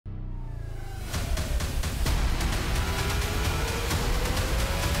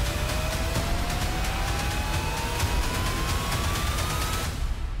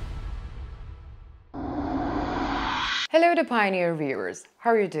Hello, the Pioneer viewers.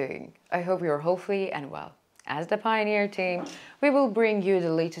 How are you doing? I hope you're healthy and well. As the Pioneer team, we will bring you the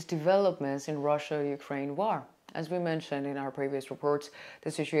latest developments in Russia-Ukraine war. As we mentioned in our previous reports,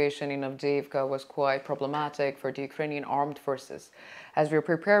 the situation in Avdiivka was quite problematic for the Ukrainian armed forces. As we're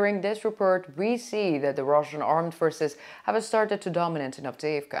preparing this report, we see that the Russian armed forces have started to dominate in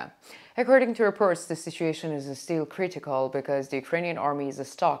Avdiivka. According to reports, the situation is still critical because the Ukrainian army is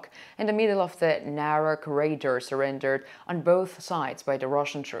stuck in the middle of the narrow corridor surrendered on both sides by the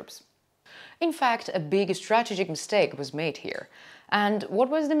Russian troops. In fact, a big strategic mistake was made here. And what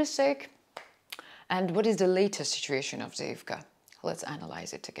was the mistake? And what is the latest situation of Avdiivka? Let's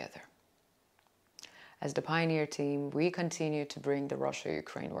analyze it together. As the Pioneer team, we continue to bring the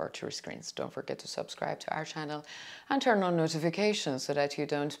Russia-Ukraine war to your screens. Don't forget to subscribe to our channel and turn on notifications so that you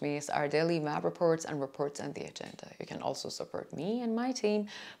don't miss our daily map reports and reports on the agenda. You can also support me and my team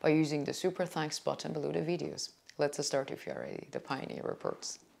by using the super thanks button below the videos. Let's start if you're ready, the Pioneer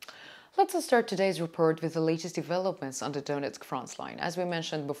reports. Let's start today's report with the latest developments on the Donetsk front line. As we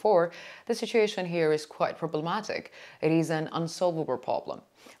mentioned before, the situation here is quite problematic. It is an unsolvable problem.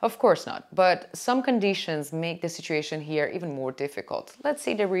 Of course not, but some conditions make the situation here even more difficult. Let's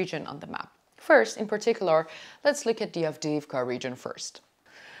see the region on the map. First, in particular, let's look at the Avdiivka region first.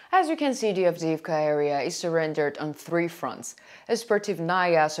 As you can see, the Avdiivka area is surrendered on three fronts: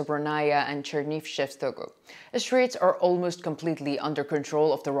 Sportivnaya, Sobranaya and Chernivtsev-Stogo. The streets are almost completely under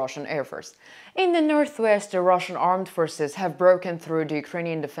control of the Russian Air Force. In the northwest, the Russian armed forces have broken through the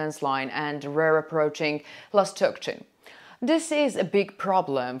Ukrainian defense line and were approaching Lastokhin. This is a big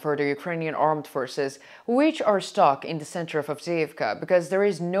problem for the Ukrainian armed forces, which are stuck in the center of Avdiivka because there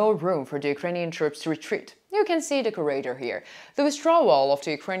is no room for the Ukrainian troops to retreat. You can see the corridor here. The withdrawal of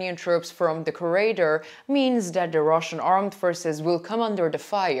the Ukrainian troops from the corridor means that the Russian armed forces will come under the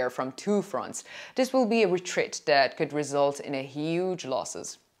fire from two fronts. This will be a retreat that could result in huge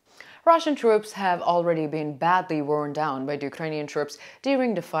losses. Russian troops have already been badly worn down by the Ukrainian troops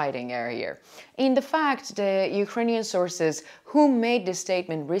during the fighting area. In fact, the Ukrainian sources who made this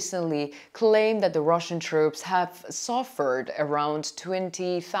statement recently claim that the Russian troops have suffered around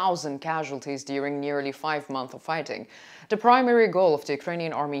 20,000 casualties during nearly 5 months of fighting. The primary goal of the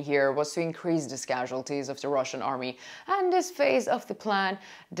Ukrainian army here was to increase these casualties of the Russian army, and this phase of the plan,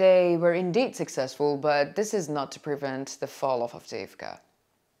 they were indeed successful, but this is not to prevent the fall of Avdiivka.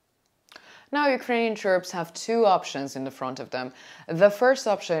 Now, Ukrainian troops have two options in the front of them. The first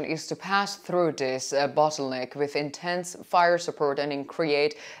option is to pass through this bottleneck with intense fire support and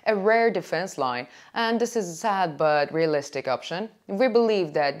create a rare defense line. And this is a sad but realistic option. We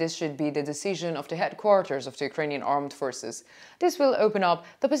believe that this should be the decision of the headquarters of the Ukrainian armed forces. This will open up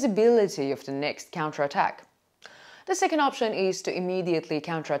the possibility of the next counterattack. The second option is to immediately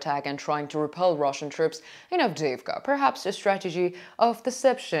counterattack and trying to repel Russian troops in Avdiivka. Perhaps a strategy of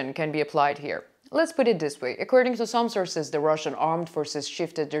deception can be applied here. Let's put it this way. According to some sources, the Russian armed forces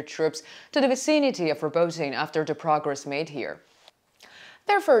shifted their troops to the vicinity of Robotin after the progress made here.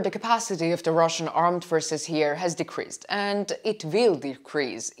 Therefore, the capacity of the Russian armed forces here has decreased, and it will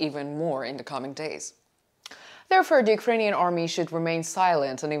decrease even more in the coming days. Therefore, the Ukrainian army should remain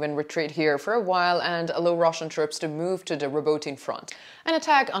silent and even retreat here for a while and allow Russian troops to move to the Robotin front. An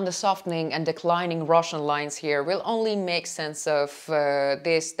attack on the softening and declining Russian lines here will only make sense of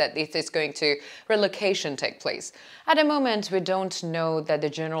that it is going to relocation take place. At the moment, we don't know that the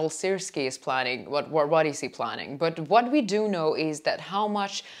General Syrski is planning. What is he planning? But what we do know is that how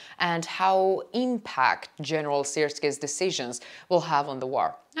much and how impact General Syrski's decisions will have on the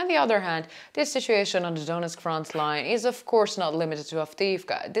war. On the other hand, this situation on the Donetsk front line is of course not limited to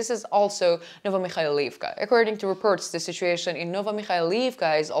Avdiivka. This is also Novomikhailivka. According to reports, the situation in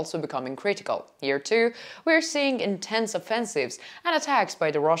Novomikhailivka is also becoming critical. Here too, we're seeing intense offensives and attacks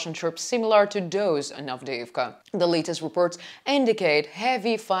by the Russian troops similar to those in Avdiivka. The latest reports indicate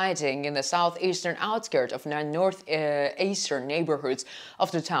heavy fighting in the southeastern outskirts of the northeastern neighborhoods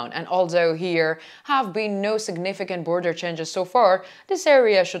of the town. And although here have been no significant border changes so far, this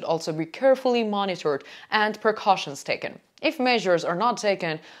area should also be carefully monitored and precautions taken. If measures are not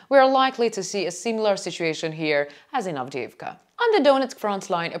taken, we are likely to see a similar situation here as in Avdiivka. On the Donetsk front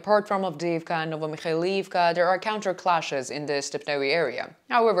line, apart from Avdiivka and Novomikhailivka, there are counter-clashes in the Stepnoy area.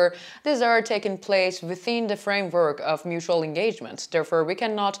 However, these are taking place within the framework of mutual engagement. Therefore, we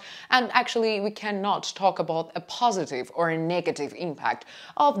cannot talk about a positive or a negative impact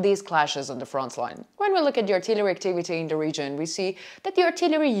of these clashes on the front line. When we look at the artillery activity in the region, we see that the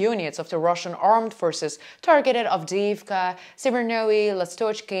artillery units of the Russian armed forces targeted Avdiivka, Severnoye,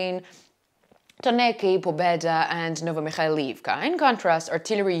 Lastokhin, Donetsk, Pobeda and Novomikhailivka. In contrast,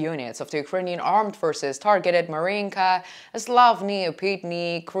 artillery units of the Ukrainian armed forces targeted Marinka, Slavny,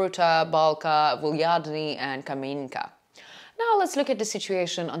 Opitny, Kruta, Balka, Volyadny and Kamenka. Now let's look at the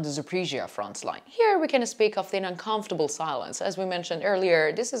situation on the Zaporizhia front line. Here we can speak of an uncomfortable silence. As we mentioned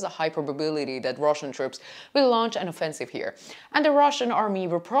earlier, this is a high probability that Russian troops will launch an offensive here. And the Russian army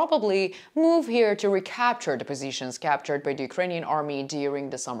will probably move here to recapture the positions captured by the Ukrainian army during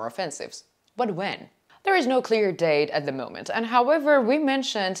the summer offensives. But when? There is no clear date at the moment, and however we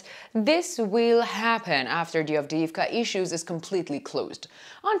mentioned, this will happen after the Avdiivka issues is completely closed.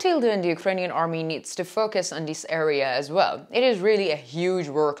 Until then, the Ukrainian army needs to focus on this area as well. It is really a huge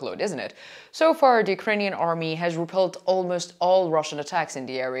workload, isn't it? So far, the Ukrainian army has repelled almost all Russian attacks in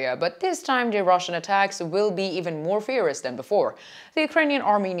the area, but this time the Russian attacks will be even more fierce than before. The Ukrainian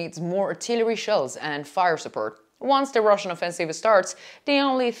army needs more artillery shells and fire support. Once the Russian offensive starts, the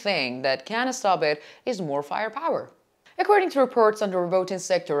only thing that can stop it is more firepower. According to reports on the Robotin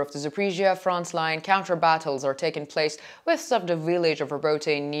sector of the Zaporizhia front line, counter-battles are taking place west of the village of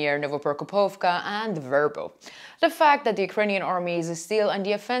Robotin near Novoprokopovka and Verbo. The fact that the Ukrainian army is still on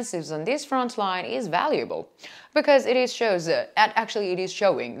the offensives on this front line is valuable, because it is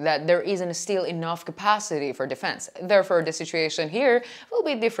showing that there isn't still enough capacity for defense. Therefore, the situation here will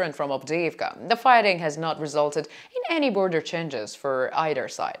be different from Avdiivka. The fighting has not resulted in any border changes for either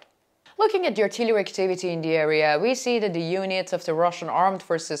side. Looking at the artillery activity in the area, we see that the units of the Russian armed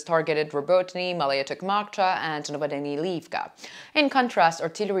forces targeted Robotny, Malaya Tokmakcha and Novodanilivka. In contrast,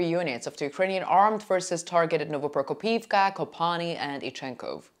 artillery units of the Ukrainian armed forces targeted Novoprokopivka, Kopany and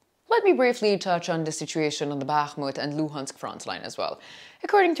Ichenkov. Let me briefly touch on the situation on the Bakhmut and Luhansk front line as well.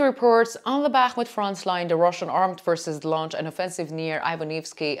 According to reports, on the Bakhmut front line, the Russian armed forces launched an offensive near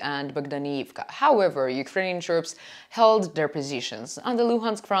Ivanyivsky and Bogdanivka. However, Ukrainian troops held their positions. On the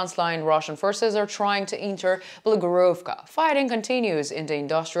Luhansk front line, Russian forces are trying to enter Belgorovka. Fighting continues in the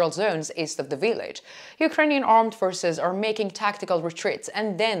industrial zones east of the village. Ukrainian armed forces are making tactical retreats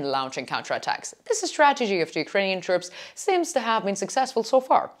and then launching counterattacks. This strategy of the Ukrainian troops seems to have been successful so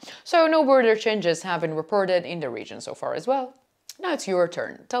far. So no border changes have been reported in the region so far as well. Now it's your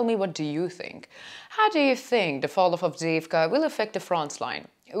turn. Tell me, what do you think? How do you think the fall of Avdiivka will affect the front line?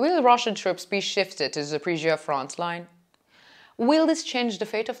 Will Russian troops be shifted to the Zaporizhia front line? Will this change the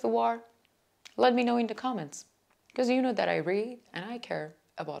fate of the war? Let me know in the comments, because you know that I read and I care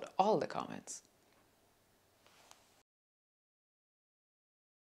about all the comments.